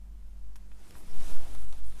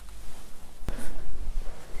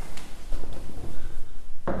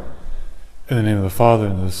In the name of the Father,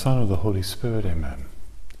 and of the Son, and of the Holy Spirit, amen.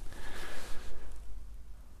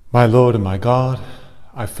 My Lord and my God,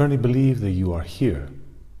 I firmly believe that you are here,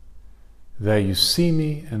 that you see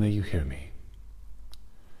me and that you hear me.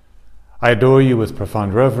 I adore you with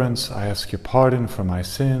profound reverence. I ask your pardon for my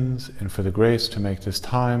sins and for the grace to make this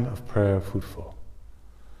time of prayer fruitful.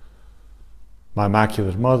 My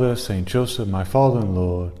Immaculate Mother, Saint Joseph, my Father and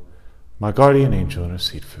Lord, my guardian angel,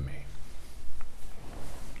 intercede for me.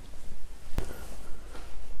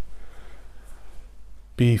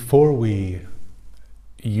 Before we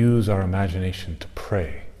use our imagination to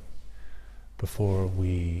pray, before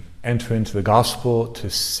we enter into the gospel to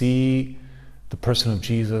see the person of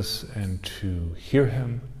Jesus and to hear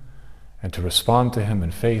him and to respond to him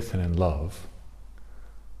in faith and in love,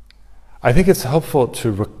 I think it's helpful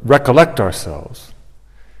to recollect ourselves,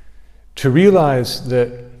 to realize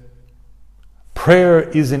that prayer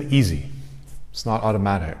isn't easy. It's not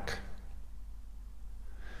automatic.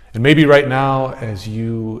 And maybe right now, as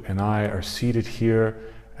you and I are seated here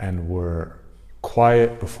and we're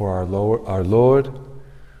quiet before our Lord,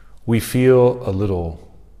 we feel a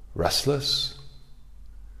little restless.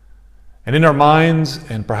 And in our minds,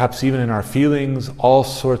 and perhaps even in our feelings, all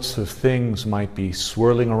sorts of things might be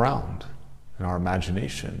swirling around in our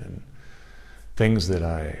imagination, and things that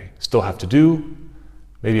I still have to do,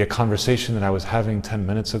 maybe a conversation that I was having 10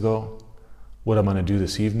 minutes ago, what I'm going to do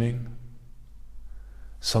this evening,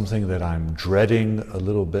 something that I'm dreading a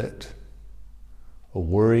little bit, a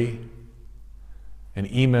worry,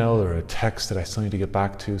 an email or a text that I still need to get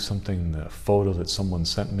back to, something, a photo that someone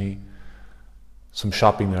sent me, some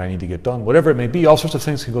shopping that I need to get done, whatever it may be. All sorts of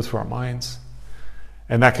things can go through our minds,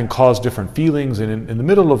 and that can cause different feelings. And in the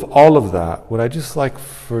middle of all of that, what I just like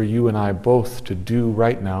for you and I both to do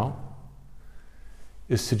right now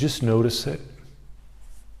is to just notice it,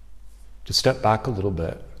 to step back a little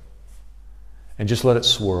bit, and just let it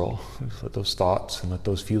swirl. Just let those thoughts and let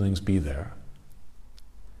those feelings be there.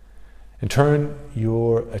 And turn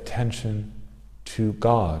your attention to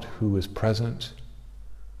God, who is present,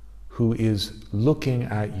 who is looking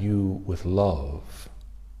at you with love,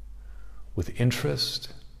 with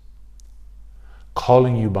interest,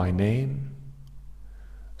 calling you by name,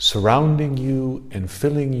 surrounding you and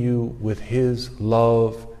filling you with his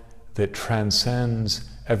love that transcends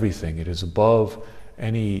everything. It is above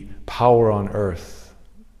any power on earth.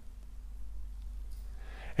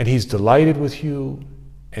 And he's delighted with you,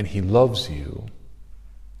 and he loves you.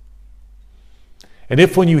 And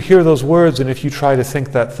if when you hear those words, and if you try to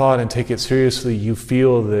think that thought and take it seriously, you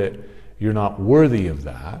feel that you're not worthy of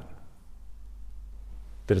that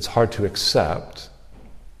it's hard to accept,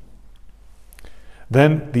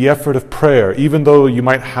 then the effort of prayer, even though you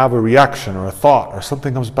might have a reaction or a thought or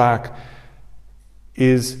something comes back,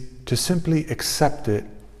 is to simply accept it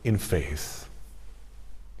in faith.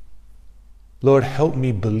 Lord, help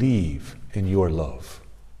me believe in your love.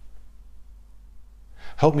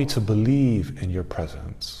 Help me to believe in your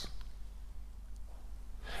presence.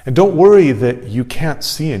 And don't worry that you can't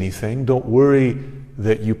see anything. Don't worry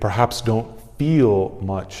that you perhaps don't feel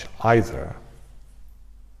much either.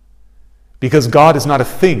 Because God is not a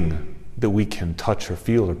thing that we can touch or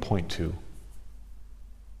feel or point to.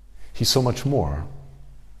 He's so much more.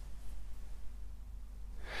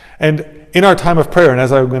 And in our time of prayer, and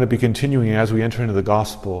as I'm going to be continuing as we enter into the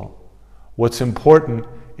gospel, what's important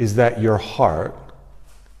is that your heart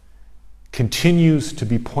continues to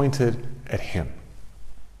be pointed at him.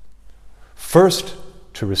 First,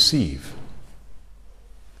 to receive,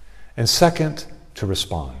 and second, to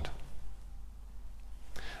respond.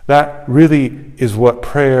 That really is what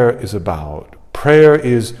prayer is about. Prayer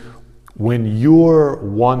is when your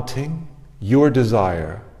wanting, your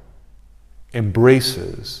desire,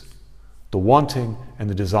 embraces the wanting and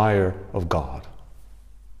the desire of God.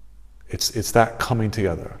 It's that coming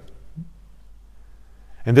together.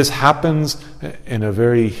 And this happens in a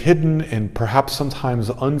very hidden and perhaps sometimes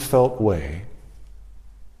unfelt way,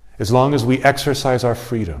 as long as we exercise our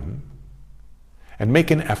freedom and make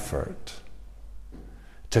an effort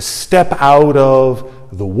to step out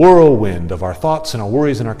of the whirlwind of our thoughts and our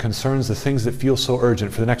worries and our concerns, the things that feel so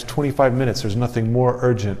urgent. For the next 25 minutes, there's nothing more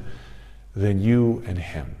urgent than you and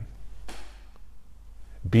him.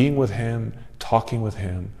 Being with him, talking with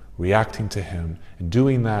him, reacting to him, and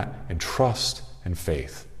doing that in trust and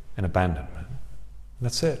faith and abandonment. And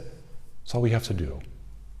that's it. That's all we have to do.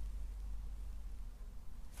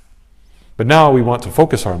 But now we want to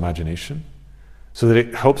focus our imagination so that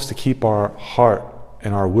it helps to keep our heart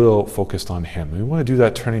and our will focused on him. And we want to do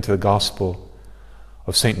that turning to the Gospel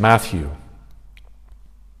of St. Matthew,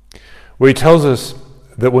 where he tells us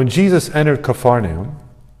that when Jesus entered Capernaum,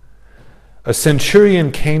 a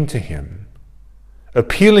centurion came to him,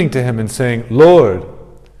 appealing to him and saying, "Lord,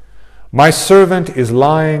 my servant is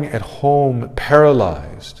lying at home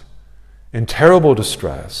paralyzed, in terrible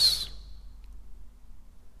distress."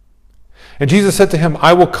 And Jesus said to him,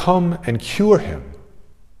 "I will come and cure him."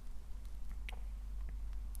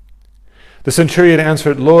 The centurion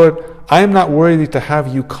answered, "Lord, I am not worthy to have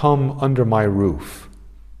you come under my roof,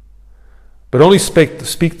 but only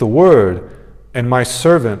speak the word, and my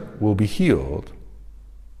servant will be healed.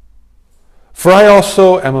 For I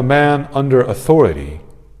also am a man under authority,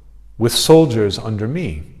 with soldiers under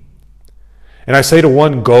me. And I say to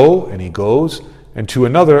one, 'Go,' and he goes, and to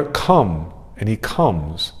another, 'Come,' and he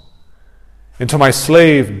comes. And to my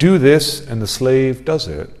slave, 'Do this,' and the slave does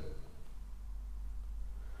it."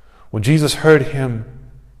 When Jesus heard him,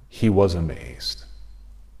 he was amazed.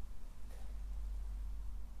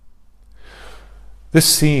 This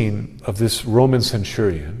scene of this Roman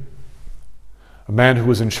centurion, a man who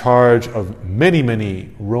was in charge of many,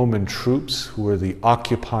 many Roman troops who were the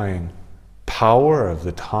occupying power of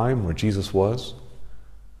the time where Jesus was,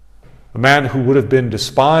 a man who would have been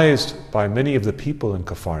despised by many of the people in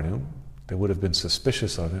Capharnaum. They would have been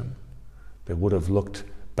suspicious of him. They would have looked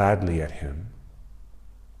badly at him.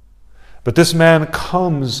 But this man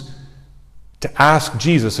comes to ask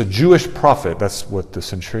Jesus, a Jewish prophet, that's what the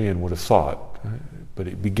centurion would have thought, right?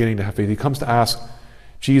 But beginning to have faith, he comes to ask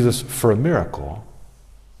Jesus for a miracle.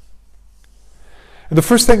 And the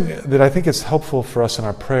first thing that I think is helpful for us in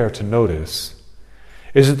our prayer to notice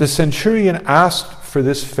is that the centurion asked for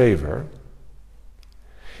this favor.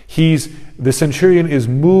 The centurion is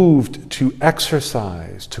moved to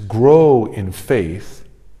exercise, to grow in faith,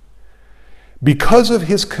 because of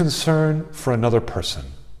his concern for another person.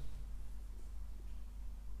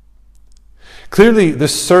 Clearly,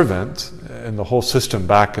 this servant, and the whole system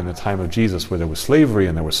back in the time of Jesus, where there was slavery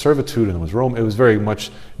and there was servitude and there was Rome, it was very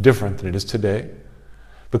much different than it is today.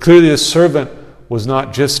 But clearly, this servant was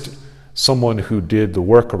not just someone who did the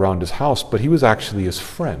work around his house, but he was actually his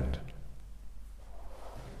friend.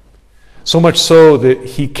 So much so that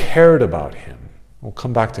he cared about him. We'll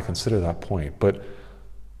come back to consider that point. But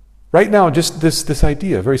right now, just this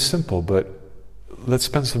idea, very simple, but let's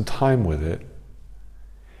spend some time with it,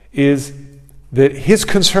 is that his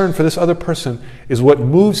concern for this other person is what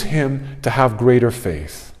moves him to have greater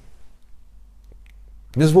faith.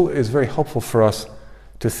 And this is very helpful for us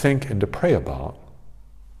to think and to pray about.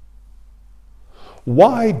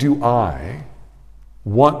 Why do I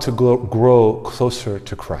want to grow closer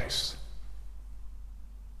to Christ?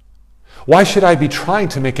 Why should I be trying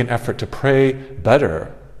to make an effort to pray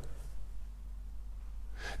better?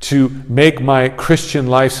 To make my Christian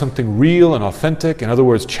life something real and authentic? In other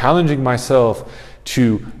words, challenging myself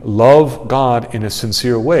to love God in a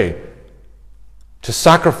sincere way, to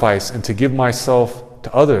sacrifice and to give myself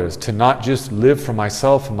to others, to not just live for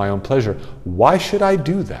myself and my own pleasure. Why should I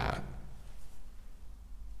do that?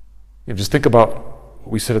 Just think about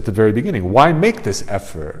what we said at the very beginning. Why make this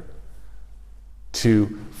effort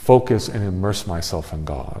to focus and immerse myself in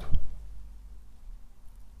God?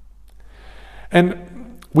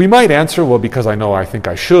 And we might answer, well, because I think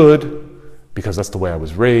I should, because that's the way I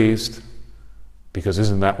was raised, because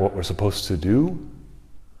isn't that what we're supposed to do?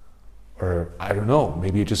 Or I don't know,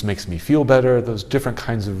 maybe it just makes me feel better, those different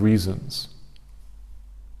kinds of reasons.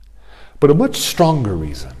 But a much stronger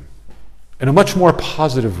reason, and a much more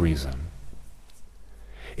positive reason,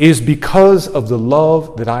 is because of the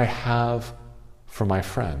love that I have for my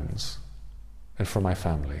friends and for my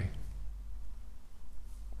family.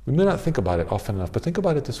 We may not think about it often enough, but think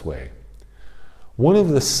about it this way. One of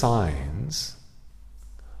the signs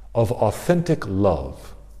of authentic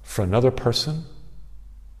love for another person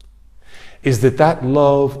is that that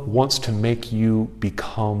love wants to make you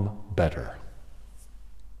become better.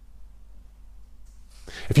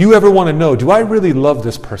 If you ever want to know, do I really love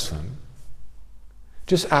this person?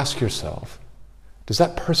 Just ask yourself, does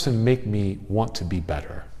that person make me want to be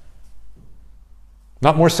better?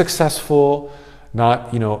 Not more successful,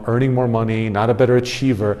 not earning more money, not a better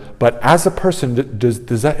achiever, but as a person,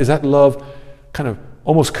 is that love kind of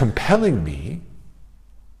almost compelling me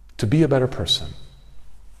to be a better person?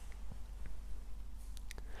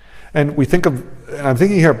 And I'm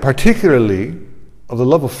thinking here particularly of the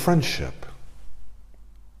love of friendship.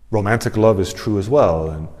 Romantic love is true as well,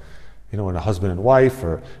 and when a husband and wife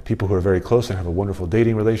or people who are very close and have a wonderful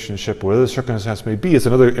dating relationship, whatever the circumstance may be, it's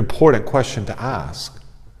another important question to ask.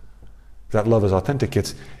 If that love is authentic,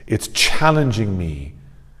 it's challenging me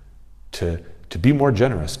to be more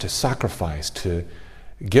generous, to sacrifice, to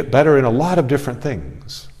get better in a lot of different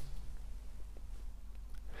things.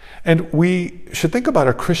 And we should think about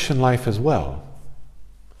our Christian life as well.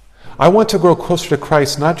 I want to grow closer to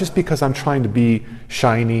Christ, not just because I'm trying to be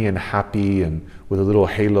shiny and happy and with a little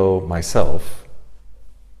halo myself,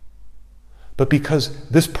 but because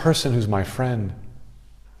this person who's my friend,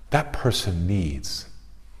 that person needs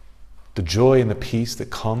the joy and the peace that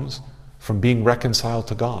comes from being reconciled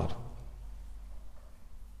to God.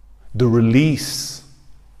 The release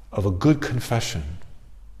of a good confession,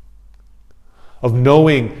 of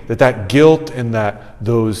knowing that that guilt and that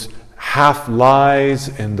those half lies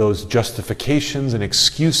and those justifications and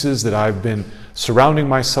excuses that I've been surrounding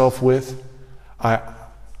myself with,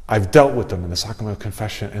 I've dealt with them in the sacrament of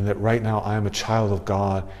confession, and that right now I am a child of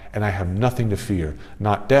God and I have nothing to fear.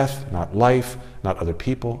 Not death, not life, not other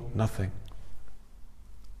people, nothing.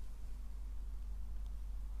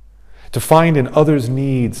 To find in others'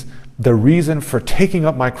 needs the reason for taking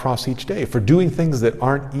up my cross each day, for doing things that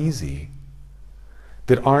aren't easy,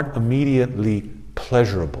 that aren't immediately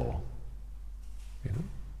pleasurable.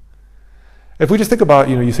 If we just think about,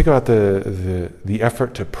 you think about the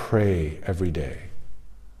effort to pray every day.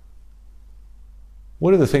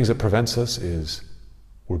 One of the things that prevents us is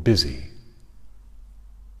we're busy,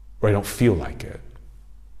 or I don't feel like it.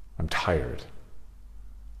 I'm tired,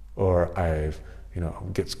 or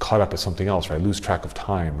gets caught up at something else, or I lose track of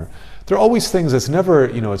time. Or there are always things that's never,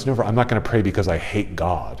 I'm not going to pray because I hate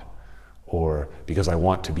God, or because I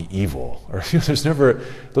want to be evil, or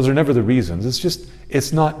those are never the reasons.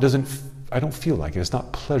 I don't feel like it. It's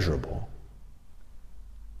not pleasurable.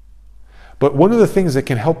 But one of the things that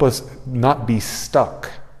can help us not be stuck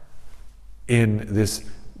in this,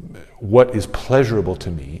 what is pleasurable to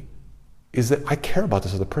me, is that I care about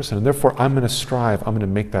this other person, and therefore I'm going to strive, I'm going to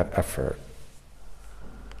make that effort.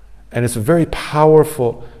 And it's a very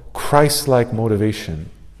powerful, Christ-like motivation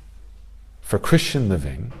for Christian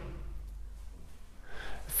living,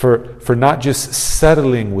 for not just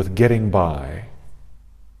settling with getting by,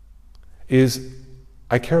 is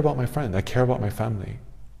I care about my friend, I care about my family,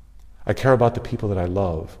 I care about the people that I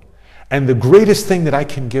love. And the greatest thing that I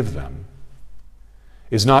can give them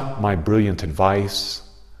is not my brilliant advice,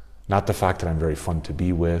 not the fact that I'm very fun to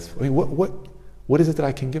be with. I mean, what is it that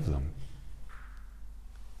I can give them?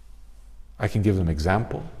 I can give them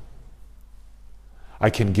example. I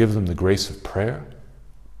can give them the grace of prayer.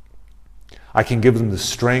 I can give them the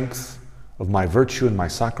strength of my virtue and my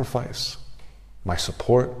sacrifice, my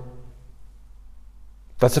support.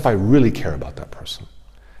 That's if I really care about that person.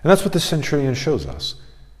 And that's what the centurion shows us.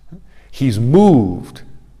 He's moved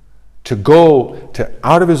to go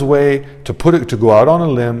out of his way, to go out on a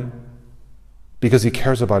limb, because he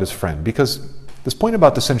cares about his friend. Because this point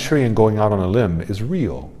about the centurion going out on a limb is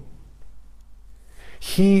real.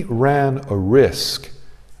 He ran a risk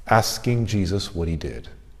asking Jesus what he did.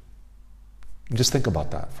 Just think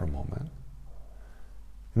about that for a moment.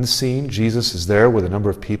 In the scene, Jesus is there with a number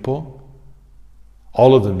of people,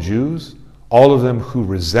 all of them Jews, all of them who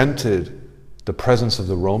resented the presence of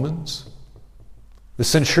the Romans. The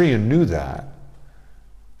centurion knew that.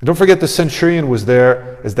 And don't forget, the centurion was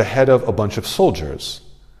there as the head of a bunch of soldiers,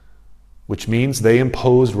 which means they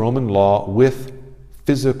imposed Roman law with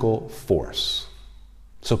physical force.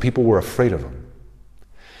 So people were afraid of him.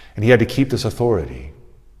 And he had to keep this authority.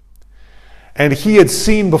 And he had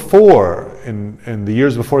seen before, in the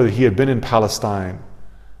years before that he had been in Palestine,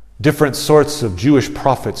 different sorts of Jewish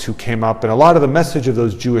prophets who came up. And a lot of the message of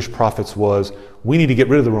those Jewish prophets was, we need to get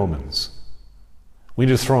rid of the Romans. We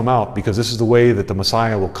need to throw them out because this is the way that the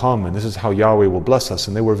Messiah will come and this is how Yahweh will bless us.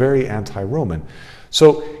 And they were very anti-Roman.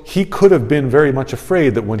 So he could have been very much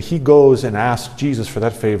afraid that when he goes and asks Jesus for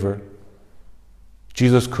that favor,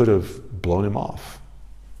 Jesus could have blown him off.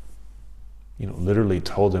 Literally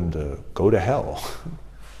told him to go to hell,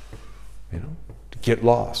 to get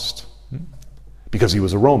lost, because he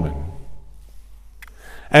was a Roman.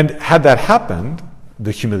 And had that happened,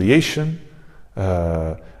 the humiliation,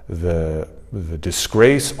 the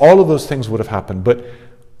disgrace, all of those things would have happened. But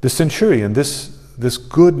the centurion, this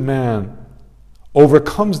good man,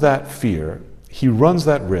 overcomes that fear. He runs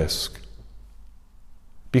that risk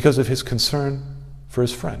because of his concern for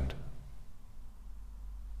his friend.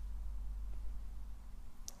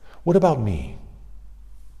 What about me?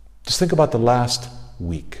 Just think about the last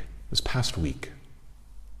week, this past week.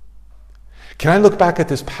 Can I look back at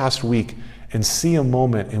this past week and see a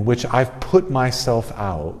moment in which I've put myself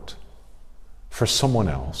out for someone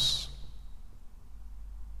else?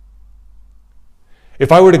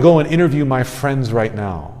 If I were to go and interview my friends right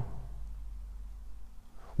now,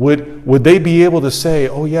 would they be able to say,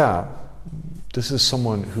 oh yeah, this is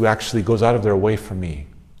someone who actually goes out of their way for me?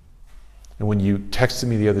 And when you texted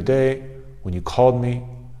me the other day, when you called me,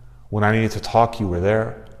 When I needed to talk, you were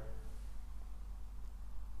there.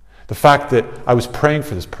 The fact that I was praying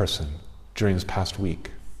for this person during this past week.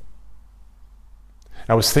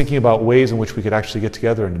 I was thinking about ways in which we could actually get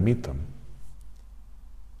together and to meet them.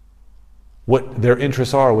 What their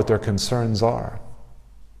interests are, what their concerns are.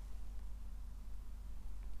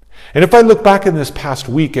 And if I look back in this past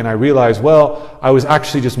week and I realize, well, I was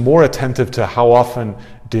actually just more attentive to how often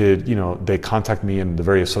did, they contact me in the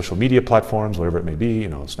various social media platforms, whatever it may be,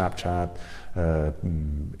 Snapchat,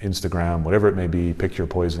 Instagram, whatever it may be, pick your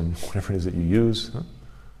poison, whatever it is that you use.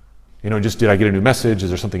 Just did I get a new message? Is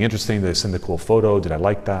there something interesting? Did I send a cool photo? Did I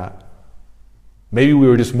like that? Maybe we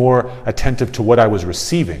were just more attentive to what I was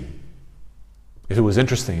receiving. If it was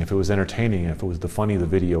interesting, if it was entertaining, if it was the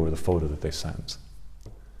video or the photo that they sent.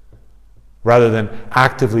 Rather than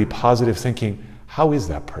actively positive thinking, how is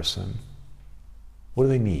that person? What do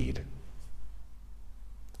they need?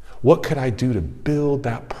 What could I do to build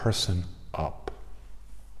that person up?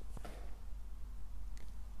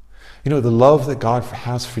 The love that God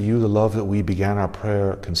has for you, the love that we began our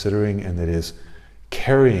prayer considering and that is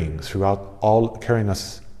carrying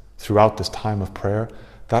us throughout this time of prayer,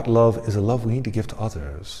 that love is a love we need to give to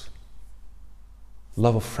others.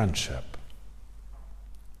 Love of friendship.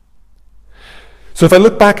 So if I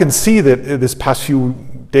look back and see that this past few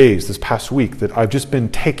days, this past week, that I've just been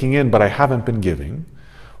taking in but I haven't been giving,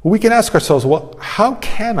 well, we can ask ourselves, well, how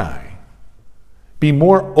can I be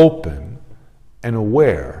more open and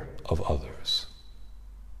aware of others?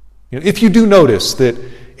 If you do notice that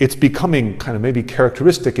it's becoming kind of maybe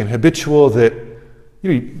characteristic and habitual that,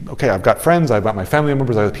 okay, I've got friends, I've got my family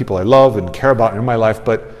members, I have people I love and care about in my life,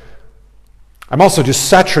 but I'm also just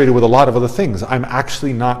saturated with a lot of other things. I'm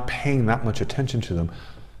actually not paying that much attention to them.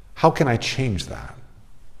 How can I change that?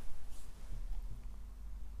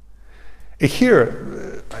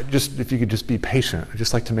 Here, if you could just be patient, I'd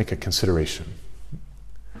just like to make a consideration.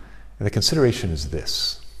 And the consideration is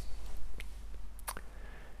this.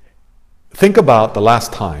 Think about the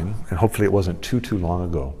last time, and hopefully it wasn't too long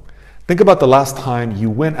ago. Think about the last time you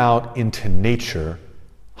went out into nature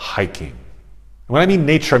hiking. When I mean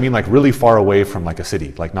nature, I mean like really far away from like a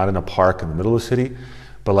city, like not in a park in the middle of the city,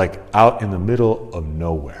 but like out in the middle of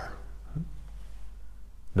nowhere.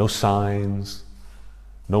 No signs,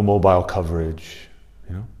 no mobile coverage,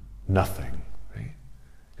 nothing. Right?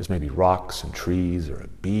 Just maybe rocks and trees or a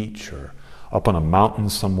beach or up on a mountain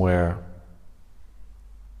somewhere.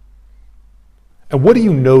 And what do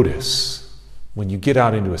you notice when you get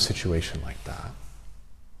out into a situation like that?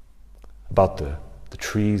 About the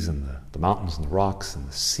trees and the mountains and the rocks and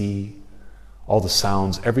the sea, all the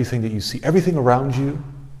sounds, everything that you see, everything around you.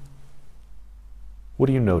 What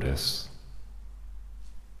do you notice?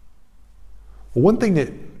 Well, one thing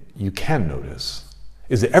that you can notice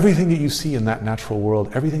is that everything that you see in that natural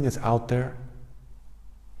world, everything that's out there,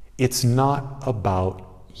 it's not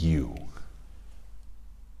about you.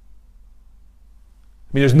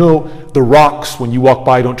 The rocks, when you walk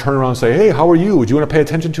by, don't turn around and say, hey, how are you? Would you want to pay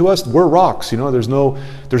attention to us? We're rocks. There's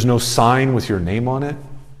no sign with your name on it.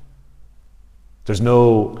 There's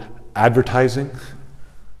no advertising.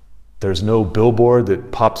 There's no billboard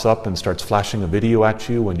that pops up and starts flashing a video at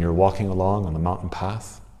you when you're walking along on the mountain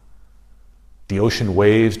path. The ocean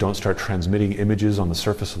waves don't start transmitting images on the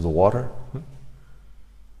surface of the water.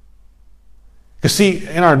 Because see,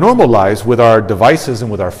 in our normal lives, with our devices and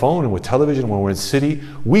with our phone and with television, when we're in the city,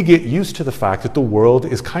 we get used to the fact that the world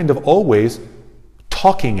is kind of always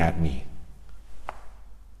talking at me.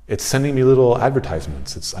 It's sending me little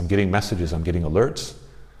advertisements. I'm getting messages, I'm getting alerts.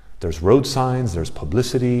 There's road signs, there's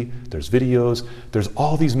publicity, there's videos. There's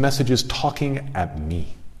all these messages talking at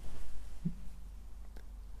me.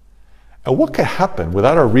 And what can happen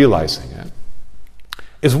without our realizing it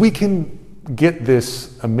is we can get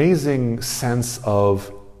this amazing sense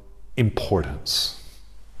of importance.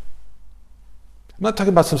 I'm not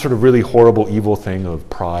talking about some sort of really horrible, evil thing of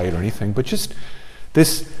pride or anything, but just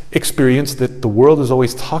this experience that the world is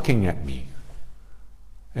always talking at me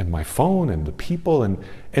and my phone and the people,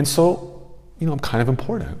 and so, I'm kind of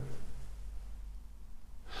important.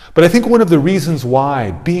 But I think one of the reasons why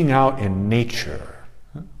being out in nature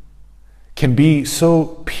can be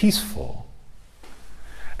so peaceful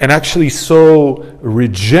and actually so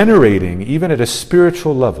regenerating, even at a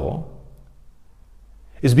spiritual level,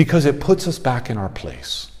 is because it puts us back in our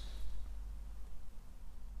place.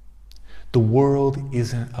 The world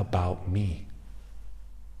isn't about me.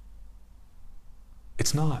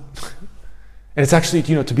 It's not. And it's actually,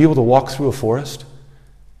 to be able to walk through a forest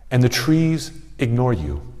and the trees ignore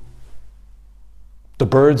you. The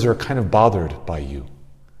birds are kind of bothered by you.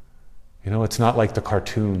 It's not like the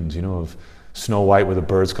cartoons, of Snow White where the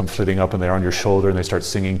birds come flitting up and they're on your shoulder and they start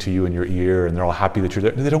singing to you in your ear and they're all happy that you're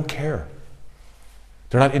there. They don't care.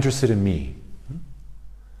 They're not interested in me.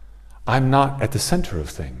 I'm not at the center of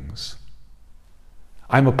things.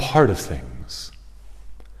 I'm a part of things.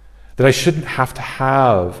 That I shouldn't have to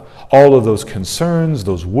have all of those concerns,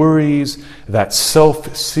 those worries, that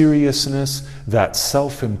self-seriousness, that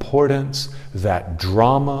self-importance, that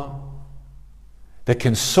drama that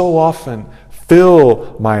can so often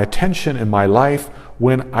fill my attention in my life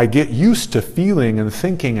when I get used to feeling and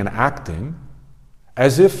thinking and acting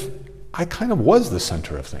as if I kind of was the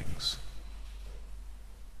center of things.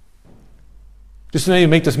 Just to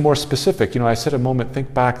make this more specific, I said a moment,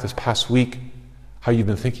 think back this past week, how you've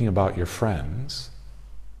been thinking about your friends.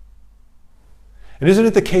 And isn't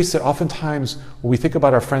it the case that oftentimes when we think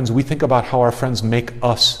about our friends, we think about how our friends make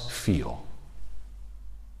us feel?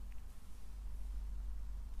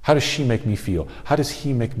 How does she make me feel? How does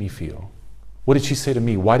he make me feel? What did she say to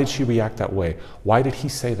me? Why did she react that way? Why did he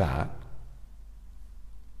say that?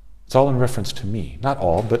 It's all in reference to me. Not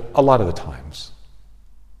all, but a lot of the times.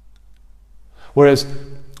 Whereas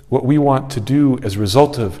what we want to do as a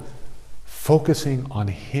result of focusing on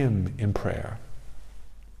him in prayer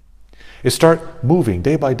is start moving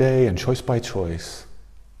day by day and choice by choice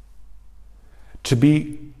to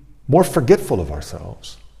be more forgetful of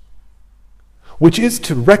ourselves, which is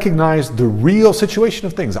to recognize the real situation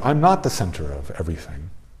of things. I'm not the center of everything.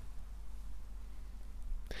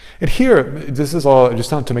 And here, this is all,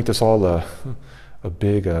 just not to make this all a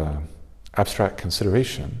big abstract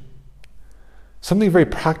consideration, something very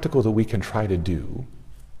practical that we can try to do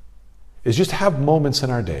is just have moments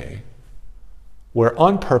in our day where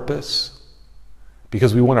on purpose,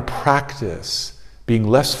 because we want to practice being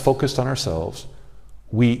less focused on ourselves,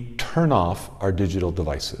 we turn off our digital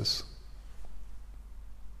devices.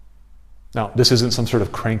 Now, this isn't some sort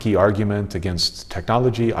of cranky argument against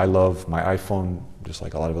technology. I love my iPhone just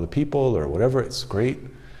like a lot of other people or whatever. It's great.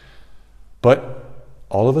 But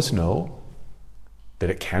all of us know that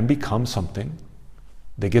it can become something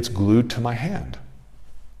that gets glued to my hand.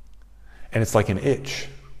 And it's like an itch.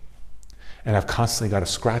 And I've constantly got to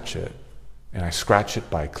scratch it. And I scratch it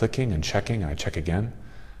by clicking and checking, and I check again.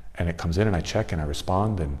 And it comes in and I check and I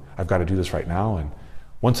respond, and I've got to do this right now. And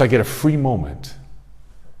once I get a free moment,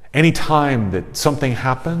 any time that something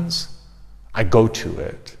happens, I go to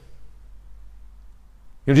it.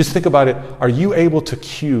 Just think about it. Are you able to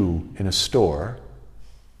queue in a store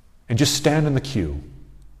and just stand in the queue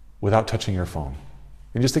without touching your phone?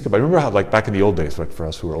 And just think about it. Remember how, like back in the old days, like for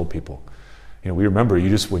us who are old people, we remember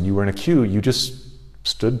when you were in a queue, you just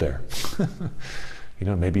stood there.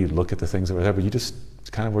 Maybe look at the things that were there, but you just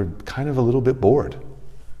were kind of a little bit bored.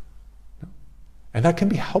 And that can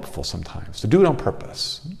be helpful sometimes, to do it on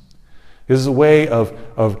purpose. This is a way of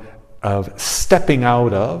stepping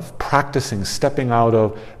out of, practicing stepping out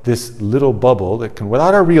of this little bubble that can,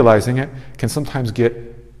 without our realizing it, can sometimes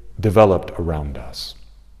get developed around us.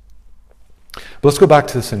 But let's go back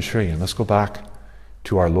to the centurion. Let's go back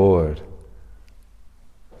to our Lord.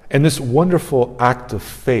 And this wonderful act of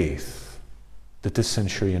faith that this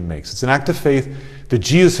centurion makes. It's an act of faith that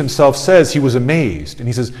Jesus himself says he was amazed. And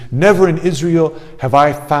he says, never in Israel have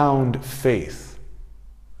I found faith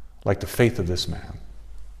like the faith of this man.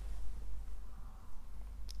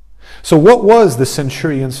 So what was the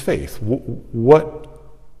centurion's faith? What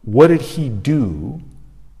did he do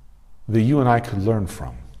that you and I could learn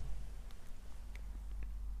from?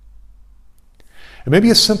 And maybe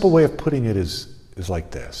a simple way of putting it is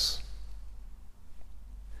like this.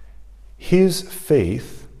 His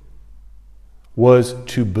faith was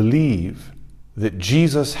to believe that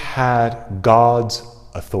Jesus had God's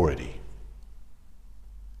authority.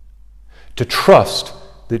 To trust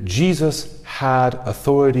that Jesus had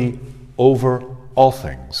authority over all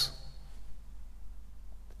things.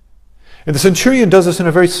 And the centurion does this in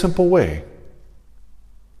a very simple way.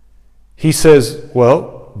 He says,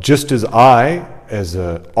 well, just as I, as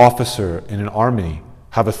an officer in an army,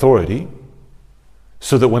 have authority,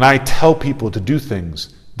 so that when I tell people to do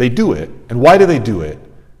things, they do it. And why do they do it?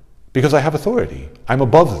 Because I have authority. I'm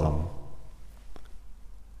above them.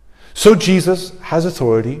 So Jesus has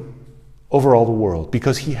authority over all the world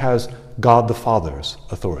because he has God the Father's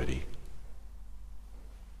authority.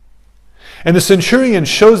 And the centurion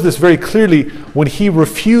shows this very clearly when he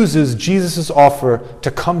refuses Jesus' offer to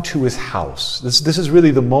come to his house. This is really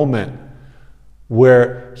the moment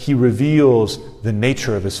where he reveals the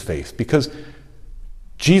nature of his faith. Because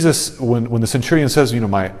Jesus, when the centurion says,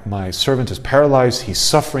 my servant is paralyzed, he's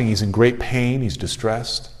suffering, he's in great pain, he's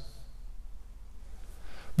distressed.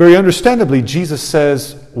 Very understandably, Jesus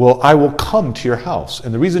says, well, I will come to your house.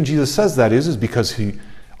 And the reason Jesus says that is because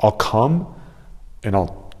I'll come and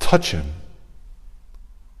I'll touch him.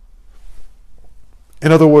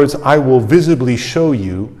 In other words, I will visibly show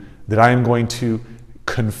you that I am going to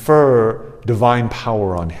confer divine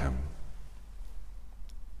power on him.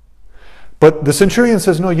 But the centurion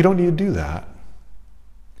says, no, you don't need to do that.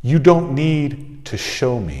 You don't need to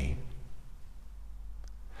show me.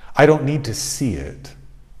 I don't need to see it.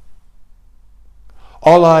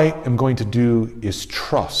 All I am going to do is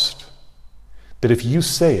trust that if you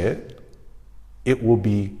say it, it will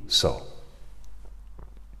be so.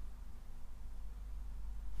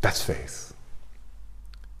 That's faith.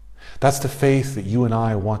 That's the faith that you and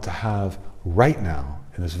I want to have right now,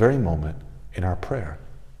 in this very moment, in our prayer.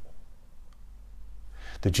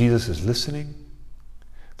 That Jesus is listening,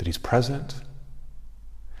 that he's present,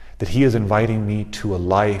 that he is inviting me to a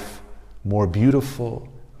life more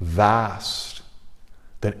beautiful, vast,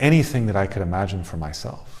 than anything that I could imagine for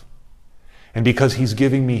myself. And because he's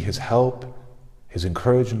giving me his help, his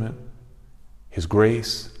encouragement, his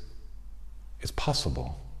grace, it's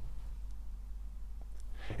possible.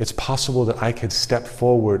 It's possible that I could step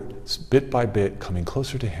forward bit by bit, coming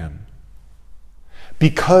closer to him,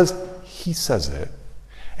 because he says it,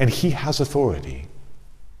 and he has authority.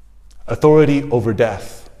 Authority over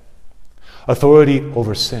death. Authority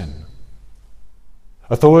over sin.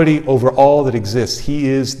 Authority over all that exists. He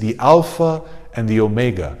is the Alpha and the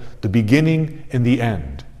Omega, the beginning and the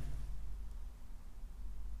end.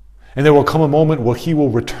 And there will come a moment where he will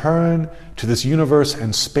return to this universe,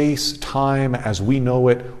 and space, time as we know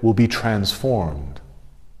it will be transformed.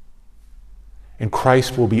 And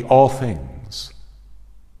Christ will be all things.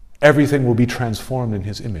 Everything will be transformed in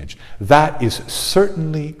his image. That is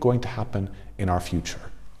certainly going to happen in our future.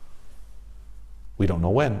 We don't know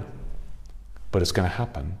when, but it's going to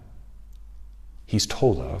happen. He's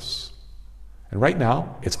told us. And right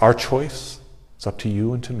now, it's our choice. It's up to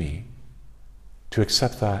you and to me to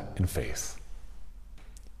accept that in faith.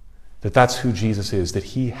 That that's who Jesus is, that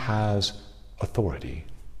he has authority.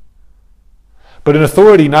 But an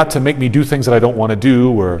authority not to make me do things that I don't want to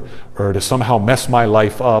do, or to somehow mess my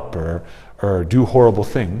life up, or do horrible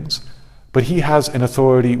things. But he has an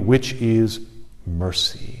authority which is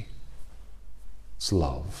mercy. It's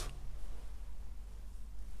love.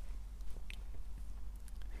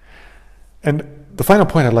 And the final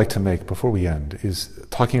point I'd like to make before we end is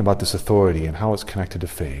talking about this authority and how it's connected to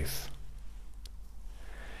faith.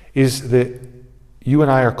 Is that you and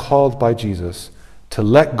I are called by Jesus to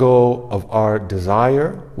let go of our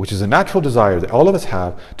desire, which is a natural desire that all of us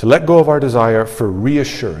have, to let go of our desire for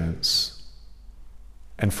reassurance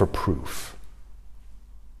and for proof.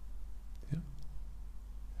 Yeah.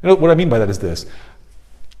 You know, what I mean by that is this.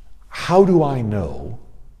 How do I know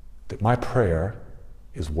that my prayer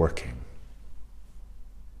is working?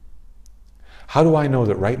 How do I know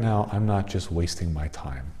that right now I'm not just wasting my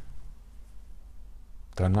time?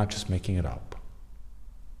 That I'm not just making it up?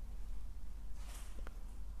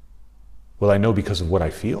 Will I know because of what I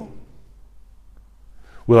feel?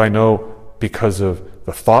 Will I know because of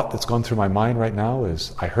the thought that's gone through my mind right now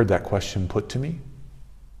as I heard that question put to me?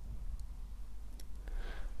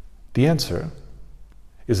 The answer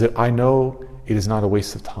is that I know it is not a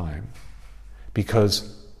waste of time,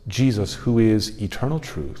 because Jesus, who is eternal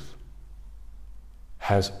truth,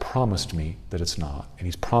 has promised me that it's not. And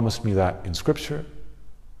he's promised me that in Scripture,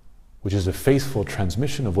 which is a faithful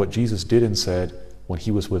transmission of what Jesus did and said when he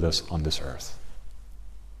was with us on this earth.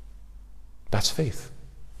 That's faith.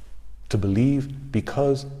 To believe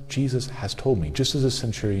because Jesus has told me, just as the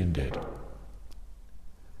centurion did.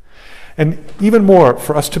 And even more,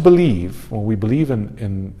 for us to believe, when we believe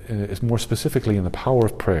in more specifically in the power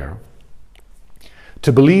of prayer,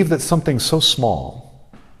 to believe that something so small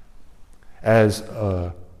as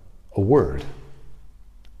a word,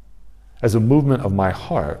 as a movement of my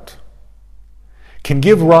heart, can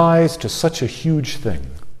give rise to such a huge thing.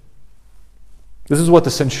 This is what the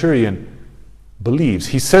centurion believes.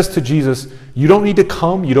 He says to Jesus, you don't need to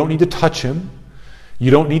come, you don't need to touch him, you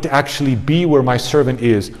don't need to actually be where my servant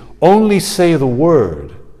is. Only say the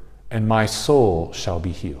word, and my soul shall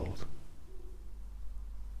be healed.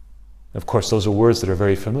 Of course, those are words that are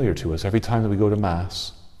very familiar to us. Every time that we go to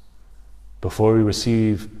Mass, before we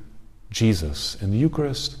receive Jesus in the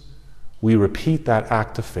Eucharist, we repeat that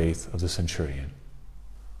act of faith of the centurion.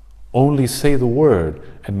 Only say the word,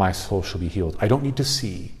 and my soul shall be healed. I don't need to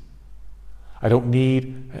see. I don't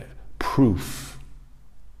need proof.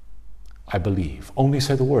 I believe. Only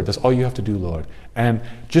say the word. That's all you have to do, Lord. And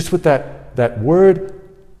just with that word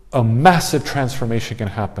a massive transformation can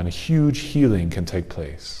happen, a huge healing can take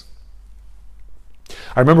place.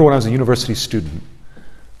 I remember when I was a university student,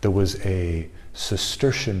 there was a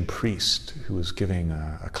Cistercian priest who was giving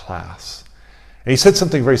a class. And he said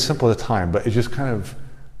something very simple at the time, but it just kind of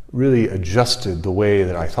really adjusted the way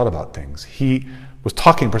that I thought about things. He was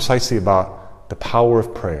talking precisely about the power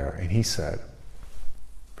of prayer, and he said,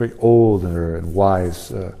 very old and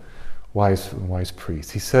wise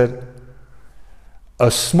priest, he said, a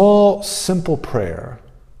small, simple prayer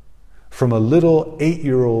from a little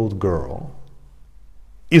 8-year-old girl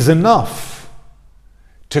is enough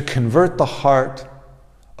to convert the heart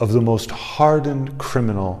of the most hardened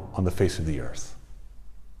criminal on the face of the earth.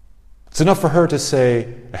 It's enough for her to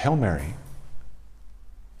say a Hail Mary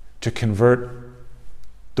to convert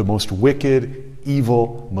the most wicked,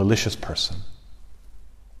 evil, malicious person.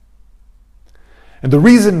 And the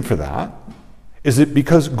reason for that is that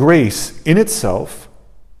because grace in itself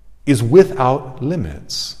is without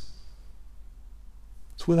limits.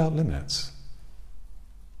 It's without limits.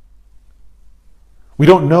 We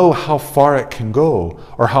don't know how far it can go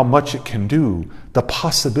or how much it can do. The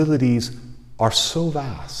possibilities are so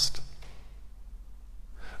vast.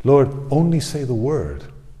 Lord, only say the word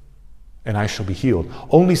and I shall be healed.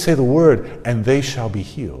 Only say the word and they shall be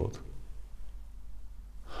healed.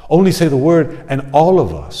 Only say the word and all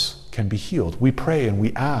of us can be healed. We pray and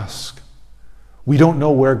we ask. We don't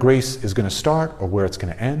know where grace is going to start or where it's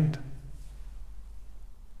going to end.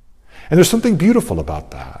 And there's something beautiful about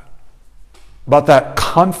that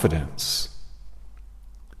confidence,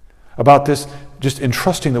 about this just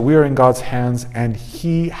entrusting that we are in God's hands and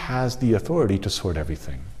He has the authority to sort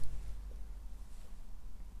everything.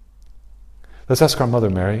 Let's ask our Mother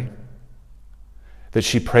Mary that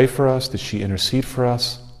she pray for us, that she intercede for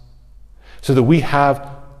us, so that we have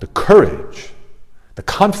the courage, the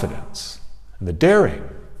confidence, and the daring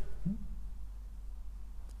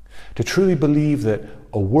to truly believe that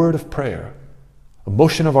a word of prayer, a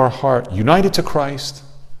motion of our heart united to Christ,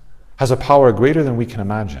 has a power greater than we can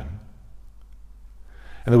imagine.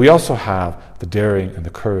 And that we also have the daring and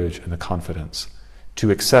the courage and the confidence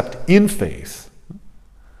to accept in faith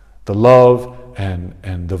the love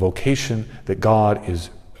and the vocation that God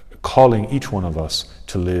is calling each one of us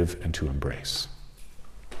to live and to embrace.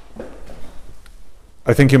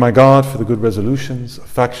 I thank you, my God, for the good resolutions,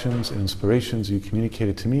 affections, and inspirations you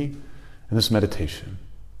communicated to me in this meditation.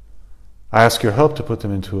 I ask your help to put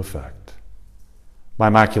them into effect. My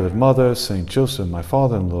Immaculate Mother, Saint Joseph, my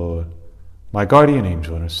Father and Lord, my guardian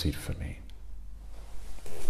angel, intercede for me.